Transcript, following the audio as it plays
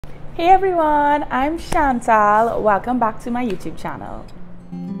Hey everyone, I'm Chantal. Welcome back to my YouTube channel.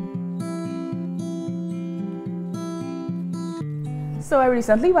 So I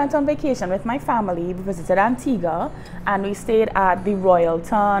recently went on vacation with my family. We visited Antigua and we stayed at the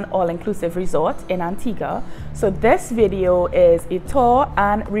Royalton all-inclusive resort in Antigua. So this video is a tour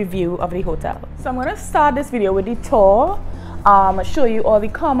and review of the hotel. So I'm going to start this video with the tour, show you all the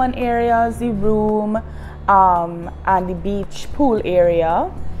common areas, the room, and the beach pool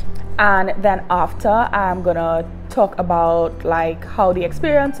area. And then after, I'm gonna talk about like how the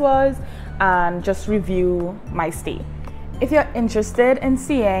experience was and just review my stay. If you're interested in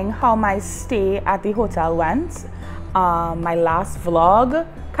seeing how my stay at the hotel went, my last vlog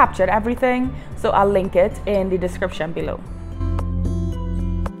captured everything, so I'll link it in the description below.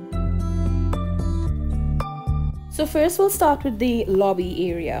 So first we'll start with the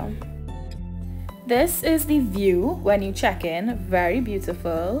lobby area. This is the view when you check in, very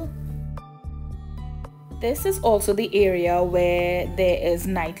beautiful. This is also the area where there is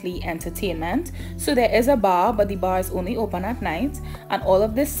nightly entertainment. So there is a bar, but the bar is only open at night, and all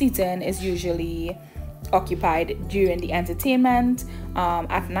of this seating is usually occupied during the entertainment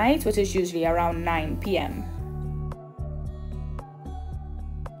at night, which is usually around 9 p.m.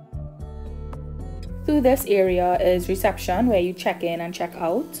 Through this area is reception, where you check in and check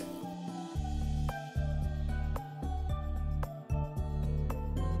out.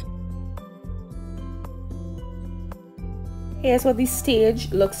 Here's what the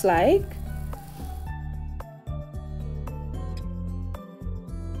stage looks like.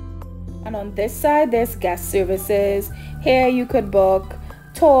 And on this side, there's guest services. Here you could book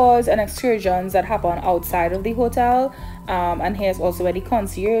tours and excursions that happen outside of the hotel. And here's also where the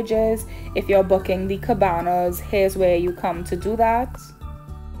concierge is. If you're booking the cabanas, here's where you come to do that.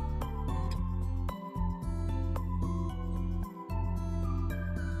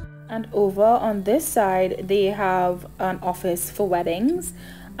 And over on this side, they have an office for weddings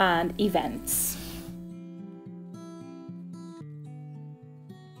and events.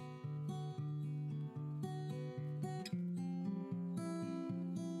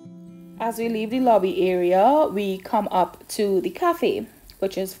 As we leave the lobby area, we come up to the cafe,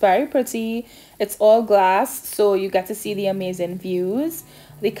 which is very pretty. It's all glass, so you get to see the amazing views.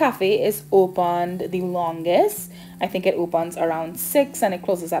 The cafe is opened the longest. I think it opens around 6 and it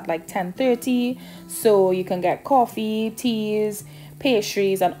closes at like 10:30. So you can get coffee, teas,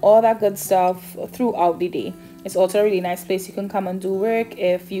 pastries, and all that good stuff throughout the day. It's also a really nice place you can come and do work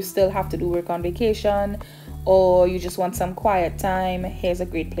if you still have to do work on vacation or you just want some quiet time. Here's a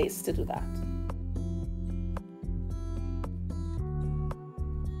great place to do that.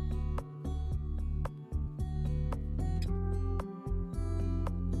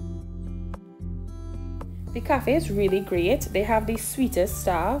 The cafe is really great. They have the sweetest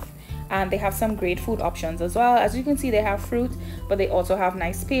staff and they have some great food options as well. As you can see, they have fruit, but they also have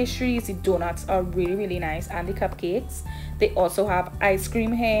nice pastries. The donuts are really nice, and the cupcakes. They also have ice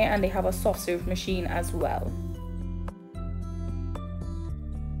cream here, and they have a soft serve machine as well.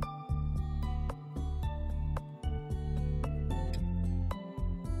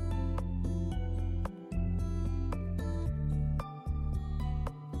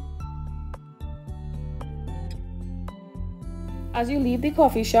 As you leave the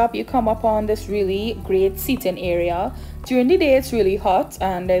coffee shop, you come upon this really great seating area. During the day, it's really hot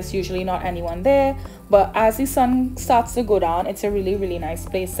and there's usually not anyone there. But as the sun starts to go down, it's a really nice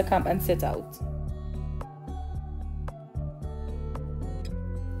place to come and sit out.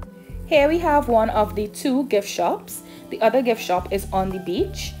 Here we have one of the 2 gift shops. The other gift shop is on the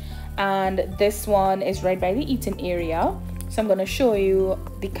beach, and this one is right by the eating area. So I'm going to show you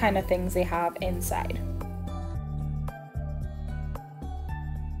the kind of things they have inside.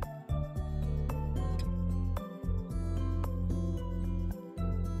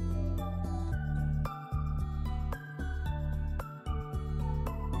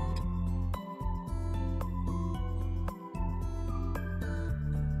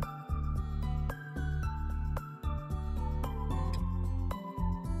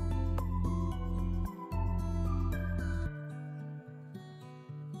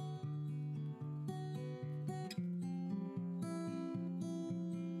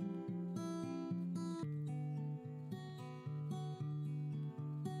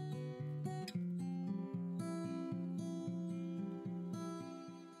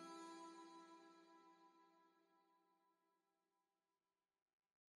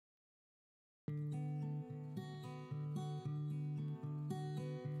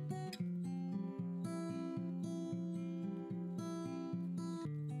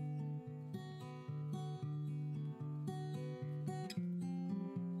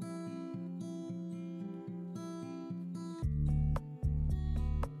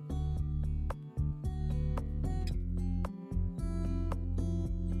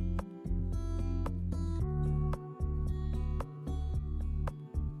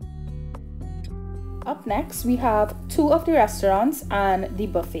 Up next, we have two of the restaurants and the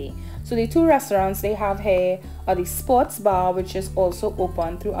buffet. So the two restaurants they have here are the sports bar, which is also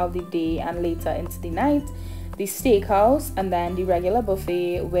open throughout the day and later into the night, the steakhouse, and then the regular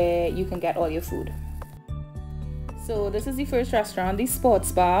buffet where you can get all your food. So this is the first restaurant, the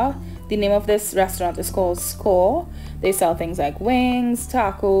sports bar. The name of this restaurant is called Score. They sell things like wings,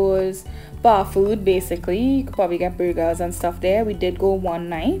 tacos, bar food basically. You could probably get burgers and stuff there. We did go one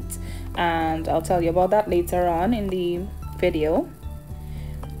night and I'll tell you about that later on in the video.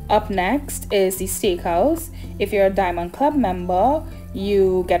 Up next is the steakhouse. If you're a Diamond Club member,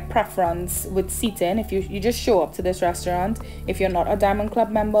 you get preference with seating. If you just show up to this restaurant. If you're not a Diamond Club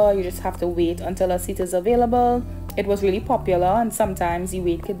member, you just have to wait until a seat is available. It was really popular and sometimes the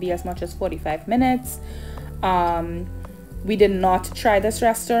wait could be as much as 45 minutes. We did not try this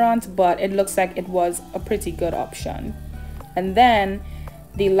restaurant, but it looks like it was a pretty good option. And then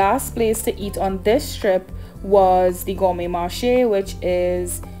the last place to eat on this trip was the Gourmet Marché, which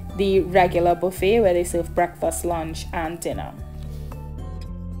is the regular buffet where they serve breakfast, lunch, and dinner.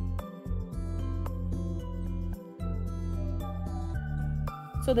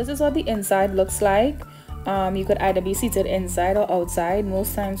 So this is what the inside looks like. You could either be seated inside or outside.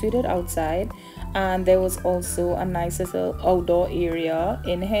 Most times we did outside, and there was also a nice little outdoor area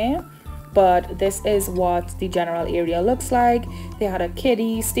in here. But this is what the general area looks like. They had a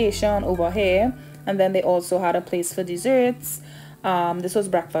kiddie station over here, and then they also had a place for desserts. This was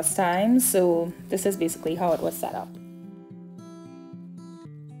breakfast time, so this is basically how it was set up.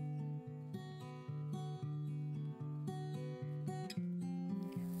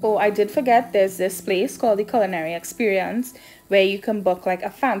 Oh, I did forget, there's this place called the Culinary Experience where you can book like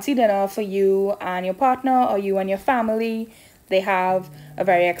a fancy dinner for you and your partner or you and your family. They have a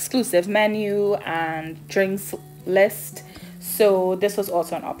very exclusive menu and drinks list, so this was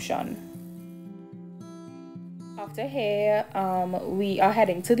also an option. After here, we are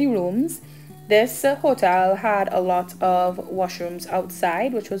heading to the rooms. This hotel had a lot of washrooms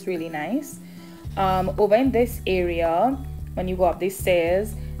outside, which was really nice. Over in this area, when you go up these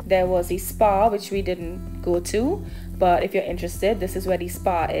stairs, there was a spa, which we didn't go to, but if you're interested, this is where the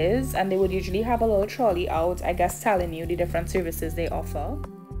spa is, and they would usually have a little trolley out, I guess, telling you the different services they offer.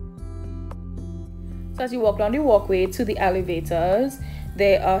 So as you walk down the walkway to the elevators,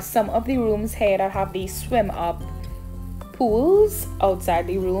 there are some of the rooms here that have these swim up pools outside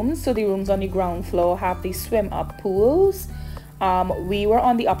the rooms. So the rooms on the ground floor have these swim up pools. We were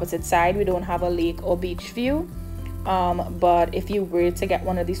on the opposite side. We don't have a lake or beach view. But if you were to get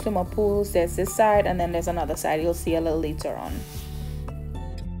one of these swimmer pools, there's this side and then there's another side you'll see a little later on.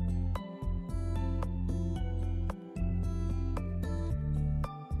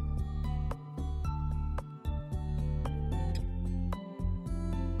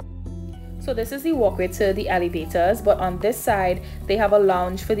 So this is the walkway to the elevators, but on this side they have a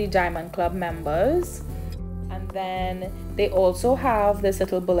lounge for the Diamond Club members. And then they also have this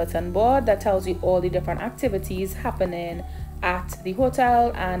little bulletin board that tells you all the different activities happening at the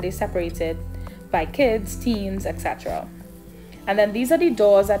hotel, and they separate it by kids, teens, etc. And then these are the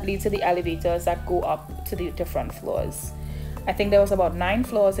doors that lead to the elevators that go up to the different floors. I think there was about 9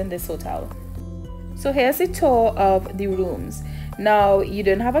 floors in this hotel. So here's a tour of the rooms. Now, you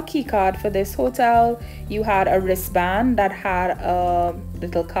didn't have a key card for this hotel. You had a wristband that had a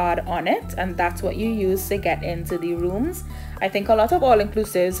little card on it, and that's what you use to get into the rooms. I think a lot of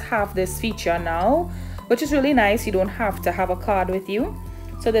all-inclusives have this feature now, which is really nice. You don't have to have a card with you.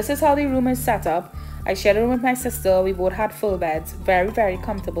 So this is how the room is set up. I shared a room with my sister. We both had full beds, very, very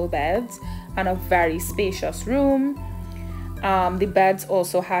comfortable beds, and a very spacious room. The beds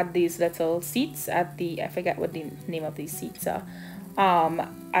also had these little seats at the, I forget what the name of these seats are,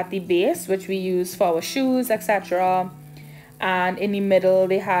 at the base, which we use for our shoes, etc. And in the middle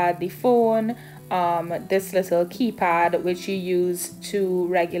they had the phone, this little keypad which you use to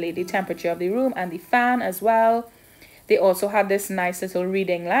regulate the temperature of the room, and the fan as well. They also had this nice little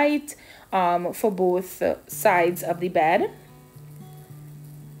reading light for both sides of the bed.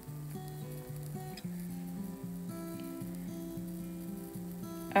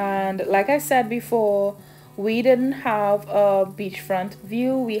 And like I said before, we didn't have a beachfront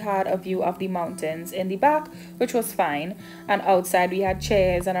view. We had a view of the mountains in the back, which was fine. And outside we had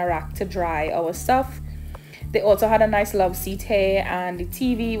chairs and a rack to dry our stuff. They also had a nice love seat here and the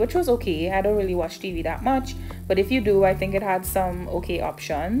TV, which was okay. I don't really watch TV that much, but if you do, I think it had some okay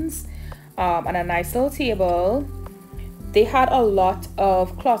options. And a nice little table. They had a lot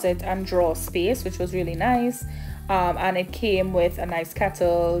of closet and drawer space, which was really nice. And it came with a nice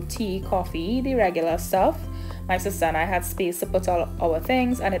kettle, tea, coffee, the regular stuff. my sister and I had space to put all our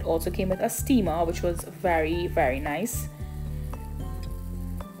things, and it also came with a steamer, which was very, very nice.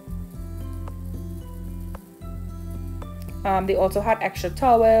 They also had extra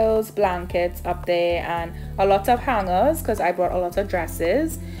towels, blankets up there, and a lot of hangers because I brought a lot of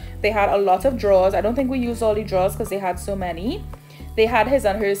dresses. They had a lot of drawers. I don't think we used all the drawers because they had so many. They had his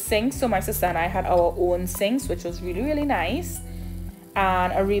and her sinks, so my sister and I had our own sinks, which was really, really nice.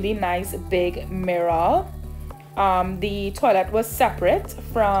 And a really nice big mirror. The toilet was separate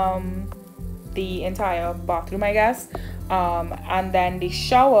from the entire bathroom, I guess. And then the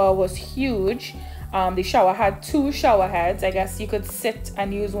shower was huge. The shower had 2 shower heads. I guess you could sit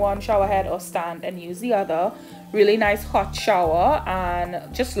and use one shower head or stand and use the other. Really nice hot shower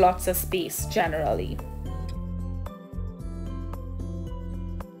and just lots of space generally.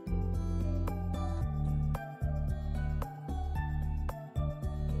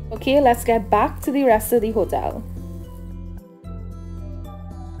 Okay, let's get back to the rest of the hotel.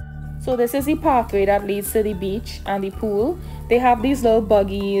 So this is the pathway that leads to the beach and the pool. They have these little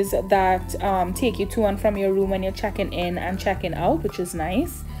buggies that take you to and from your room when you're checking in and checking out, which is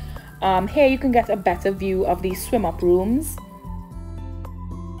nice. Here you can get a better view of the swim up rooms.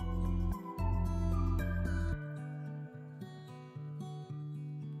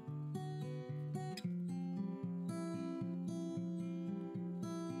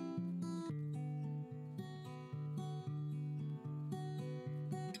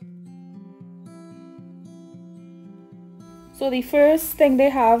 So the first thing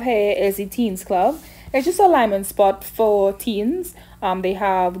they have here is the Teens Club. It's just a alignment spot for teens. They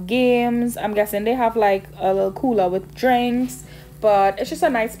have games. I'm guessing they have like a little cooler with drinks. But it's just a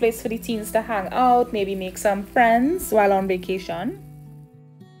nice place for the teens to hang out, maybe make some friends while on vacation.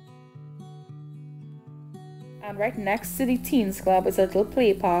 And right next to the Teens Club is a little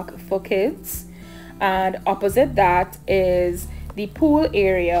play park for kids. And opposite that is the pool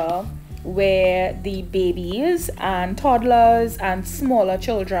area where the babies and toddlers and smaller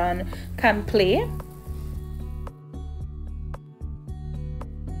children can play.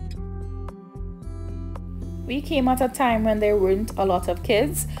 We came at a time when there weren't a lot of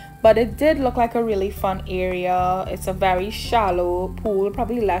kids, but it did look like a really fun area. It's a very shallow pool,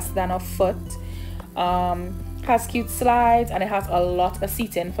 probably less than a foot. Has cute slides, and it has a lot of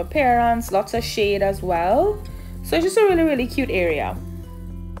seating for parents, lots of shade as well. So it's just a really, really cute area.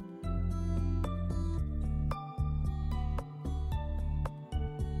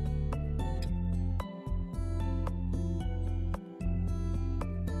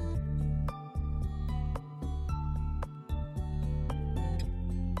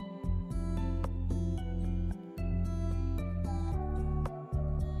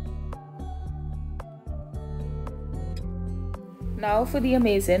 Now for the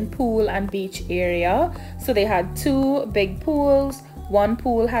amazing pool and beach area. So they had 2 big pools. One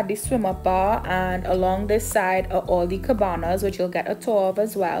pool had the swim up bar, and along this side are all the cabanas, which you'll get a tour of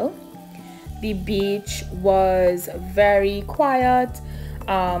as well. The beach was very quiet,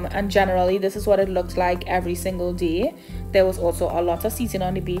 and generally this is what it looked like every single day. There was also a lot of seating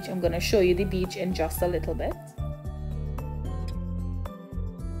on the beach. I'm going to show you the beach in just a little bit.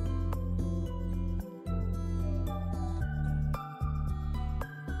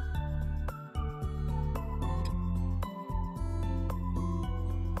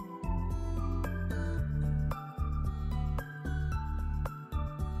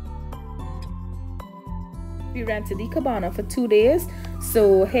 We rented the cabana for 2 days,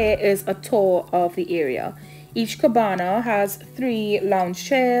 so here is a tour of the area. Each cabana has 3 lounge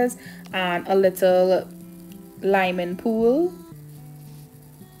chairs and a little lime pool.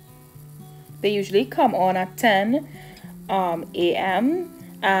 They usually come on at 10 a.m.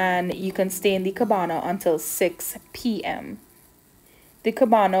 and you can stay in the cabana until 6 p.m. The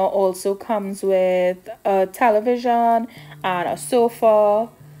cabana also comes with a television and a sofa.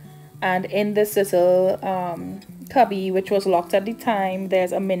 And in this little cubby, which was locked at the time,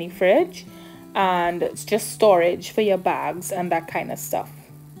 there's a mini fridge and it's just storage for your bags and that kind of stuff.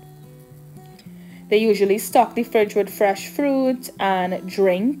 They usually stock the fridge with fresh fruit and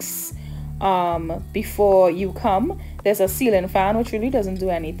drinks before you come. There's a ceiling fan, which really doesn't do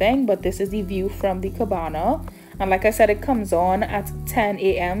anything, but this is the view from the cabana. And like I said, it comes on at 10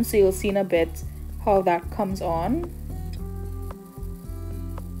 a.m. so you'll see in a bit how that comes on.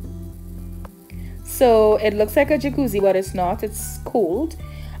 So it looks like a jacuzzi, but it's not. It's cold,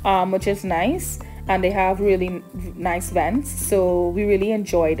 which is nice. And they have really nice vents. So we really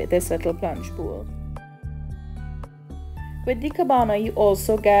enjoyed this little plunge pool. With the cabana, you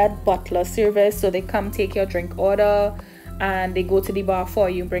also get butler service. So they come take your drink order and they go to the bar for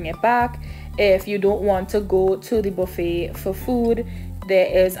you and bring it back. If you don't want to go to the buffet for food, there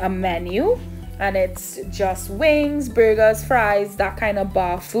is a menu, and it's just wings, burgers, fries, that kind of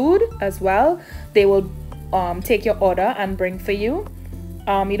bar food as well. They will take your order and bring for you.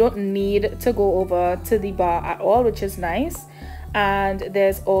 You don't need to go over to the bar at all, which is nice. And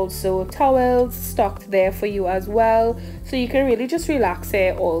there's also towels stocked there for you as well, so you can really just relax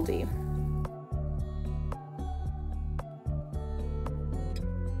here all day.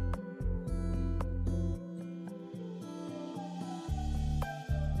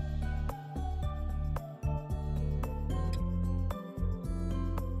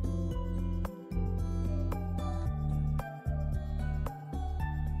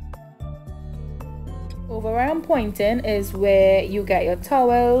 Over where I'm pointing is where you get your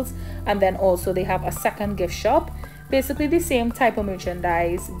towels, and then also they have a second gift shop, basically the same type of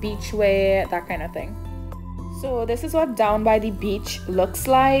merchandise, beachwear, that kind of thing. So this is what down by the beach looks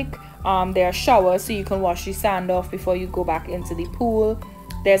like. There are showers so you can wash the sand off before you go back into the pool.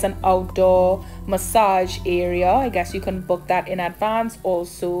 There's an outdoor massage area. I guess you can book that in advance.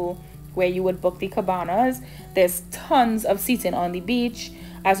 Also where you would book the cabanas. There's tons of seating on the beach,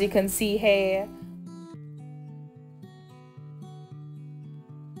 as you can see here.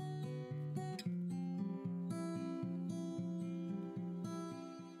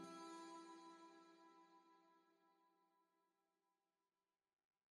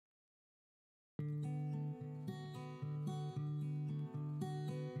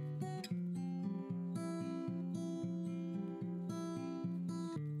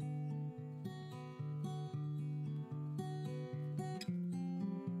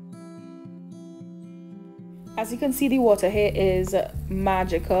 As you can see, the water here is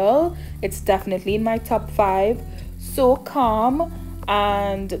magical. It's definitely in my top 5. So calm,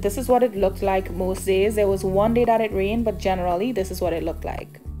 and this is what it looked like most days. There was one day that it rained, but generally this is what it looked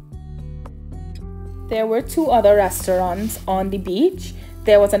like. There were 2 other restaurants on the beach.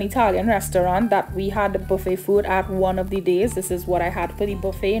 There was an Italian restaurant that we had the buffet food at one of the days. This is what I had for the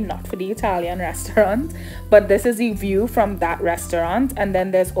buffet, not for the Italian restaurant. But this is the view from that restaurant. And then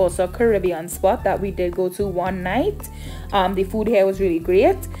there's also a Caribbean spot that we did go to one night. The food here was really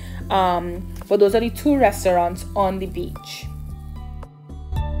great. But those are the 2 restaurants on the beach.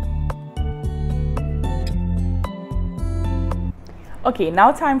 Okay,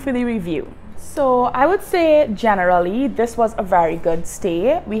 now time for the review. So I would say generally this was a very good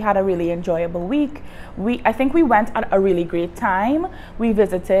stay. We had a really enjoyable week. I think we went at a really great time. We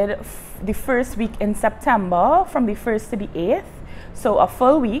visited the first week in September, from the 1st to the 8th, so a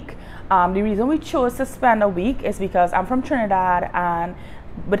full week. The reason we chose to spend a week is because I'm from Trinidad, and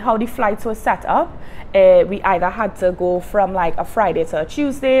with how the flights were set up, we either had to go from like a Friday to a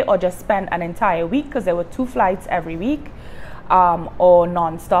Tuesday, or just spend an entire week, because there were 2 flights every week. Or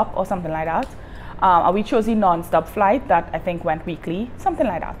non-stop or something like that. And we chose the non-stop flight that I think went weekly, something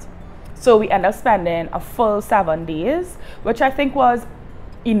like that. So we ended up spending a full 7 days, which I think was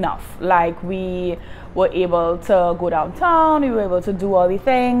enough. Like, we were able to go downtown, we were able to do all the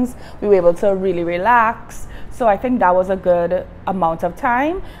things, we were able to really relax. So I think that was a good amount of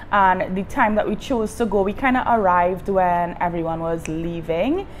time. And the time that we chose to go, we kind of arrived when everyone was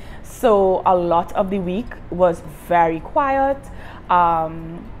leaving. So a lot of the week was very quiet,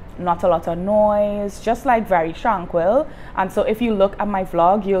 not a lot of noise, just like very tranquil. And so if you look at my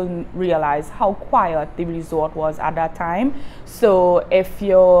vlog, you'll realize how quiet the resort was at that time. So if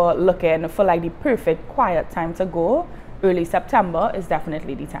you're looking for like the perfect quiet time to go, early September is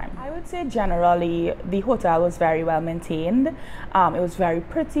definitely the time. I would say generally the hotel was very well maintained. It was very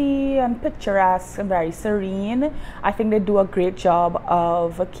pretty and picturesque and very serene. I think they do a great job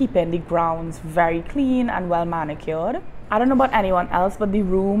of keeping the grounds very clean and well manicured. I don't know about anyone else, but the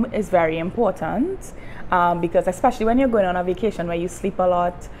room is very important, because especially when you're going on a vacation where you sleep a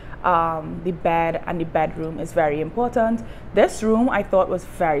lot, the bed and the bedroom is very important. This room I thought was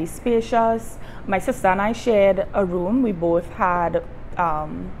very spacious. My sister and I shared a room. We both had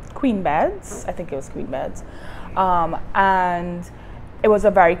queen beds. I think it was queen beds. And it was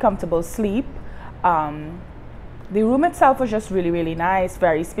a very comfortable sleep. The room itself was just really, really nice,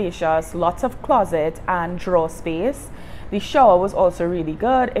 very spacious, lots of closet and drawer space. The shower was also really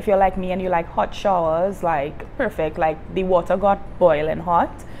good. If you're like me and you like hot showers, like perfect, like the water got boiling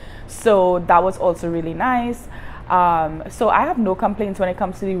hot. So that was also really nice. So I have no complaints when it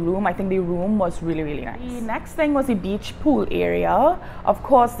comes to the room. I think the room was really, really nice. The next thing was the beach pool area. Of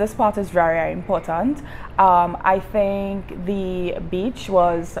course, this part is very, very important. I think the beach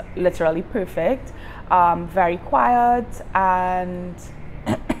was literally perfect, very quiet, and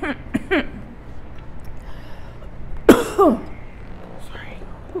sorry.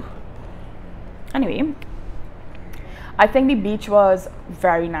 Anyway, I think the beach was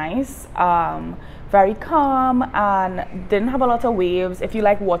very nice, very calm, and didn't have a lot of waves. If you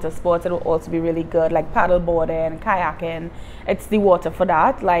like water sports, it will also be really good, like paddle boarding, kayaking. It's the water for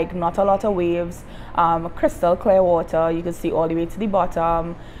that, like not a lot of waves, crystal clear water. You can see all the way to the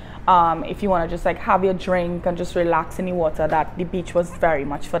bottom. If you want to just like have your drink and just relax in the water, that the beach was very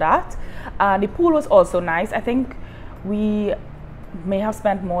much for that. The pool was also nice. I think we may have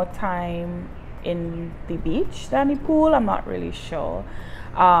spent more time in the beach than the pool. I'm not really sure,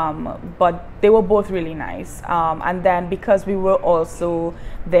 but they were both really nice. And then because we were also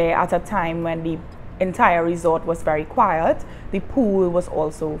there at a time when the entire resort was very quiet, the pool was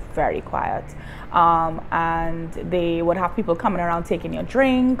also very quiet, and they would have people coming around taking your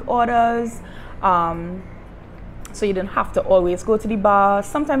drink orders, so you didn't have to always go to the bar.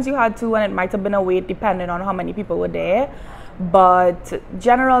 Sometimes you had to, and it might have been a wait depending on how many people were there. But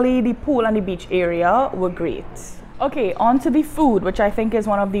generally, the pool and the beach area were great. Okay, on to the food, which I think is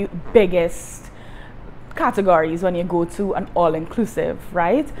one of the biggest categories when you go to an all-inclusive,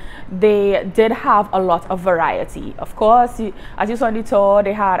 right? They did have a lot of variety. Of course, as you saw in the tour,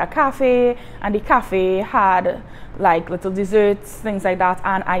 they had a cafe, and the cafe had like little desserts, things like that,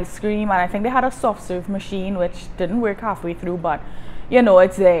 and ice cream. And I think they had a soft serve machine, which didn't work halfway through, but you know,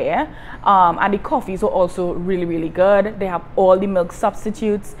 it's there. And the coffees were also really, really good. They have all the milk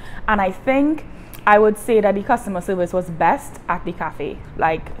substitutes. And I think I would say that the customer service was best at the cafe.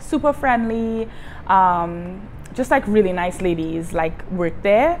 Like super friendly, just like really nice ladies like work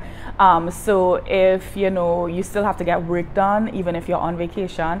there. So if you know you still have to get work done, even if you're on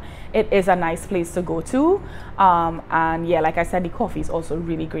vacation, it is a nice place to go to. And yeah, like I said, the coffee is also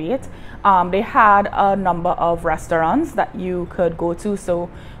really great. They had a number of restaurants that you could go to, so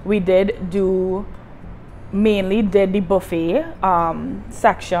we mainly did the buffet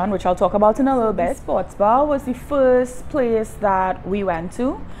section, which I'll talk about in a little bit. The sports bar was the first place that we went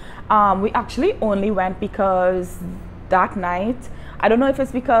to. We actually only went because that night, I don't know if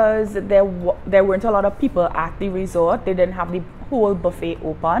it's because there weren't a lot of people at the resort. They didn't have the whole buffet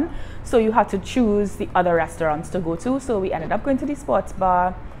open, so you had to choose the other restaurants to go to. So we ended up going to the sports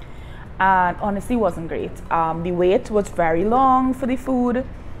bar, and honestly wasn't great. The wait was very long for the food,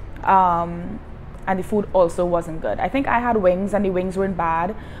 and the food also wasn't good. I think I had wings, and the wings weren't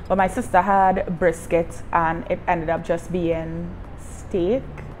bad, but my sister had brisket, and it ended up just being steak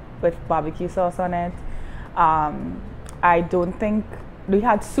with barbecue sauce on it. I don't think we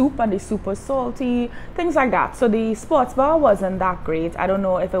had soup, and the soup was salty, things like that. So the sports bar wasn't that great. I don't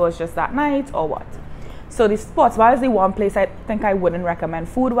know if it was just that night or what. So the sports bar is the one place I think I wouldn't recommend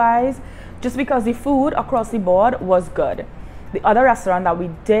food wise, just because the food across the board was good. The other restaurant that we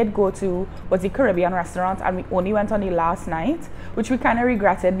did go to was the Caribbean restaurant, and we only went on the last night, which we kind of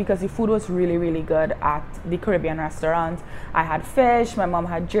regretted because the food was really, really good at the Caribbean restaurant. I had fish, my mom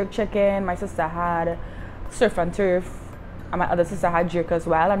had jerk chicken, my sister had surf and turf, and my other sister had jerk as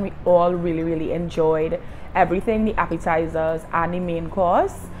well, and we all really, really enjoyed everything, the appetizers and the main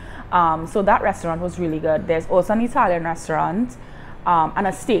course. So that restaurant was really good. There's also an Italian restaurant and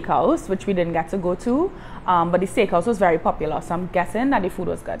a steakhouse, which we didn't get to go to, but the steakhouse was very popular, so I'm guessing that the food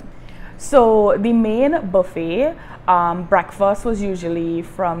was good. So the main buffet, breakfast was usually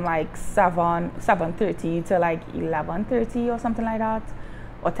from like 7:30 to like 11:30 or something like that,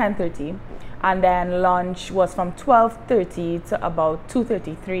 or 10:30, and then lunch was from 12:30 to about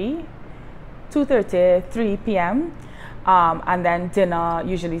 2:33 p.m. And then dinner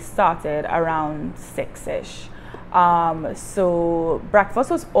usually started around 6ish. So breakfast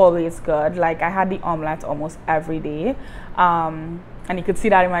was always good. Like I had the omelette almost every day, and you could see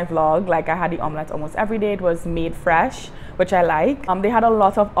that in my vlog. Like I had the omelette almost every day. It was made fresh, which I like. They had a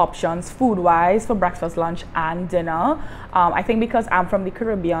lot of options food wise for breakfast, lunch and dinner. I think because I'm from the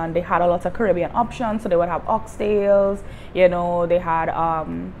Caribbean, they had a lot of Caribbean options. So they would have oxtails, you know, they had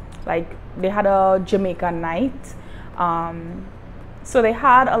they had a Jamaican night. So they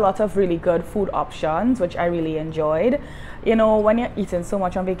had a lot of really good food options, which I really enjoyed. You know, when you're eating so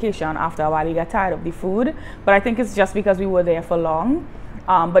much on vacation, after a while you get tired of the food, but I think it's just because we were there for long.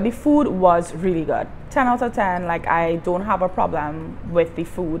 But the food was really good. 10 out of 10. Like I don't have a problem with the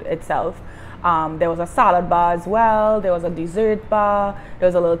food itself. There was a salad bar as well, there was a dessert bar, there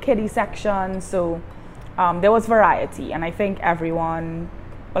was a little kiddie section, so there was variety, and I think everyone,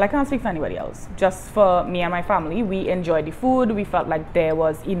 well, I can't speak for anybody else. Just for me and my family, we enjoyed the food. We felt like there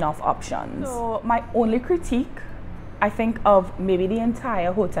was enough options. So my only critique, I think, of maybe the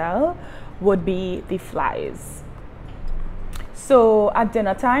entire hotel would be the flies. So at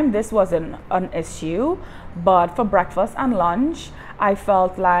dinner time, this wasn't an issue, but for breakfast and lunch, I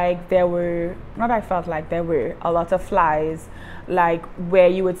felt like there were, not I felt like there were a lot of flies, like where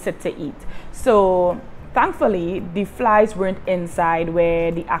you would sit to eat. So thankfully, the flies weren't inside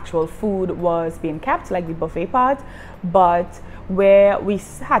where the actual food was being kept, like the buffet part, but where we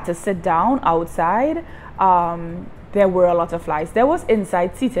had to sit down outside, there were a lot of flies. There was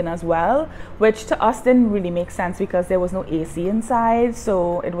inside seating as well, which to us didn't really make sense because there was no AC inside,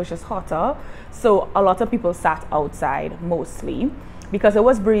 so it was just hotter. So a lot of people sat outside mostly because it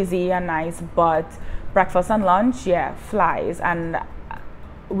was breezy and nice, but breakfast and lunch, yeah, flies. And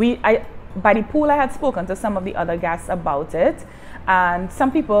by the pool, I had spoken to some of the other guests about it, and some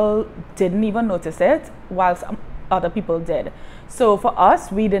people didn't even notice it, while some other people did. So for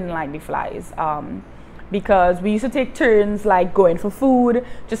us, we didn't like the flies. Because we used to take turns like going for food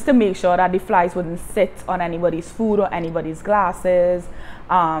just to make sure that the flies wouldn't sit on anybody's food or anybody's glasses.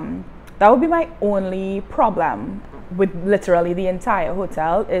 That would be my only problem with literally the entire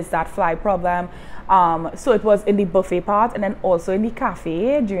hotel, is that fly problem. So it was in the buffet part, and then also in the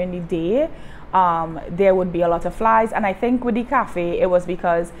cafe during the day. There would be a lot of flies, and I think with the cafe it was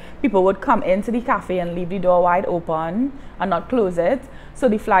because people would come into the cafe and leave the door wide open and not close it, so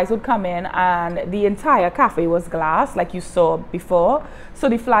the flies would come in, and the entire cafe was glass like you saw before, so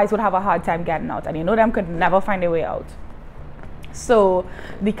the flies would have a hard time getting out, and you know them could never find their way out. So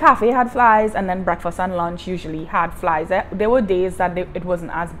the cafe had flies, and then breakfast and lunch usually had flies. There were days that it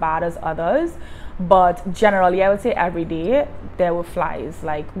wasn't as bad as others, but generally I would say every day there were flies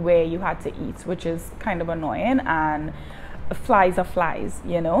like where you had to eat, which is kind of annoying, and flies are flies,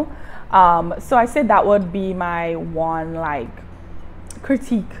 you know. So I said that would be my one like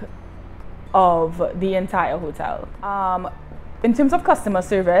critique of the entire hotel. In terms of customer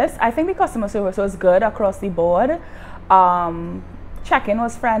service, I think the customer service was good across the board. Check-in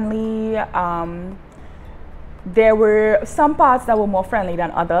was friendly. There were some parts that were more friendly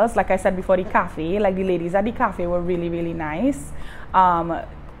than others. Like I said before, the cafe, like the ladies at the cafe were really, really nice.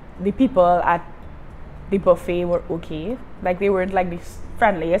 The people at the buffet were okay. Like they weren't like the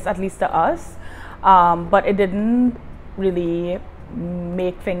friendliest, at least to us. But it didn't really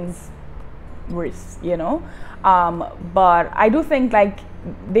make things worse, you know. But I do think like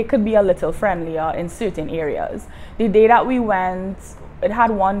they could be a little friendlier in certain areas. The day that we went, it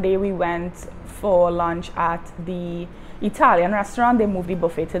had one day we went for lunch at the Italian restaurant. They moved the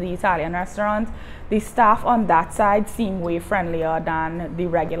buffet to the Italian restaurant. The staff on that side seemed way friendlier than the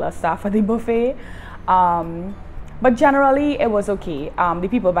regular staff at the buffet. But generally it was okay. The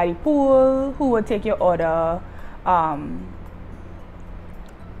people by the pool who would take your order,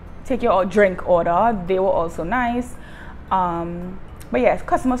 take your drink order, they were also nice. But yes,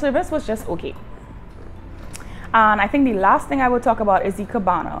 customer service was just okay. And I think the last thing I would talk about is the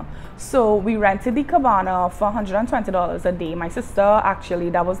cabana. So we rented the cabana for $120 a day. My sister, actually,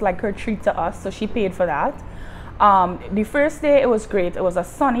 that was like her treat to us, so she paid for that. The first day, it was great. It was a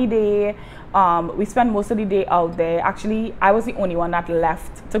sunny day. We spent most of the day out there. Actually, I was the only one that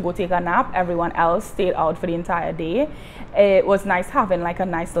left to go take a nap. Everyone else stayed out for the entire day. It was nice having like a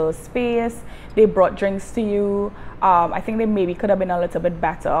nice little space. They brought drinks to you. I think they maybe could have been a little bit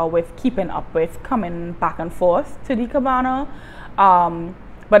better with keeping up with coming back and forth to the cabana.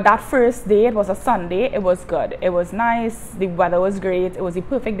 But that first day, it was a Sunday, it was good. It was nice, the weather was great, it was the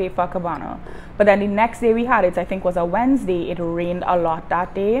perfect day for a cabana. But then the next day we had it, I think was a Wednesday, it rained a lot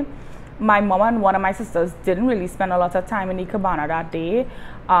that day. My mom and one of my sisters didn't really spend a lot of time in the cabana that day.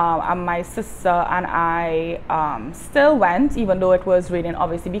 And my sister and I still went, even though it was raining,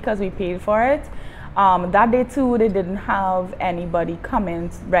 obviously, because we paid for it. That day too, they didn't have anybody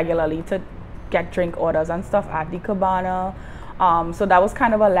coming regularly to get drink orders and stuff at the cabana. So that was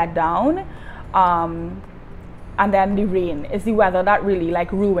kind of a letdown. And then the rain is the weather that really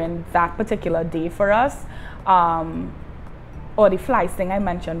like ruined that particular day for us. Or the flies thing I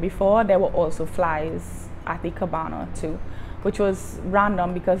mentioned before, there were also flies at the cabana too, which was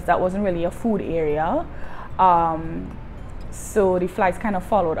random because that wasn't really a food area. So the flies kind of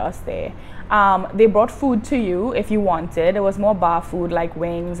followed us there. They brought food to you if you wanted. There was more bar food like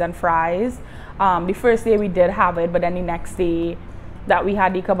wings and fries. The first day we did have it, but then the next day that we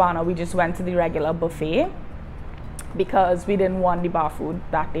had the cabana, we just went to the regular buffet because we didn't want the bar food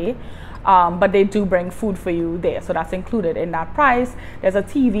that day. but they do bring food for you there, so that's included in that price. There's a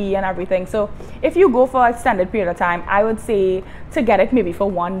TV and everything. So if you go for an extended period of time, I would say to get it maybe for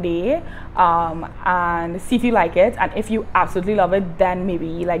one day, and see if you like it, and if you absolutely love it, then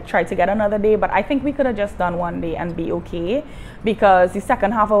maybe like try to get another day. But I think we could have just done one day and be okay, because the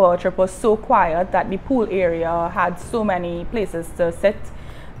second half of our trip was so quiet that the pool area had so many places to sit.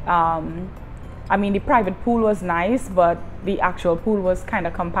 I mean, the private pool was nice, but the actual pool was kind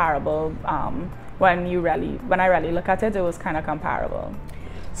of comparable. When I really look at it, it was kind of comparable.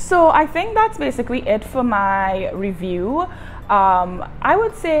 So I think that's basically it for my review. I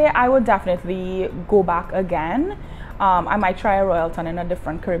would say I would definitely go back again. I might try a Royalton in a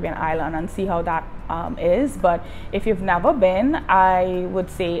different Caribbean island and see how that is. But if you've never been, I would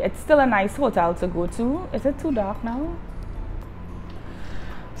say it's still a nice hotel to go to. Is it too dark now?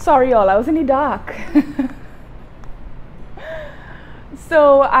 Sorry y'all, I was in the dark.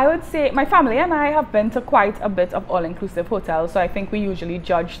 So I would say my family and I have been to quite a bit of all-inclusive hotels, so I think we usually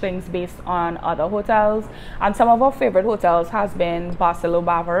judge things based on other hotels, and some of our favorite hotels has been Barceló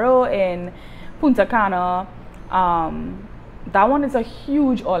Bávaro in Punta Cana. That one is a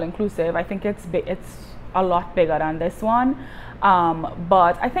huge all-inclusive. I think it's a lot bigger than this one,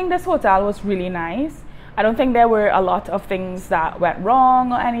 but I think this hotel was really nice. I don't think there were a lot of things that went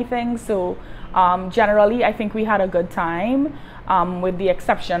wrong or anything, so generally I think we had a good time, with the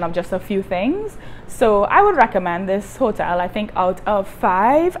exception of just a few things. So I would recommend this hotel. I think out of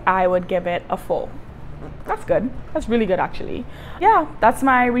 5 I would give it a 4. That's good. That's really good actually. Yeah, that's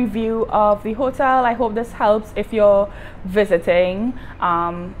my review of the hotel. I hope this helps if you're visiting.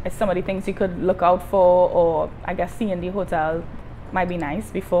 It's some of the things you could look out for, or I guess seeing the hotel might be nice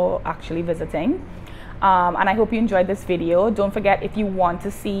before actually visiting. And I hope you enjoyed this video. Don't forget, if you want to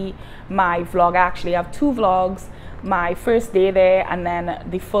see my vlog, I actually have 2 vlogs, my first day there and then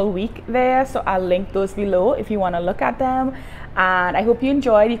the full week there, so I'll link those below if you want to look at them. And I hope you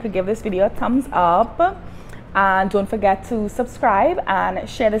enjoyed. You could give this video a thumbs up, and don't forget to subscribe and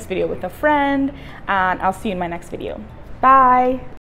share this video with a friend, and I'll see you in my next video. Bye.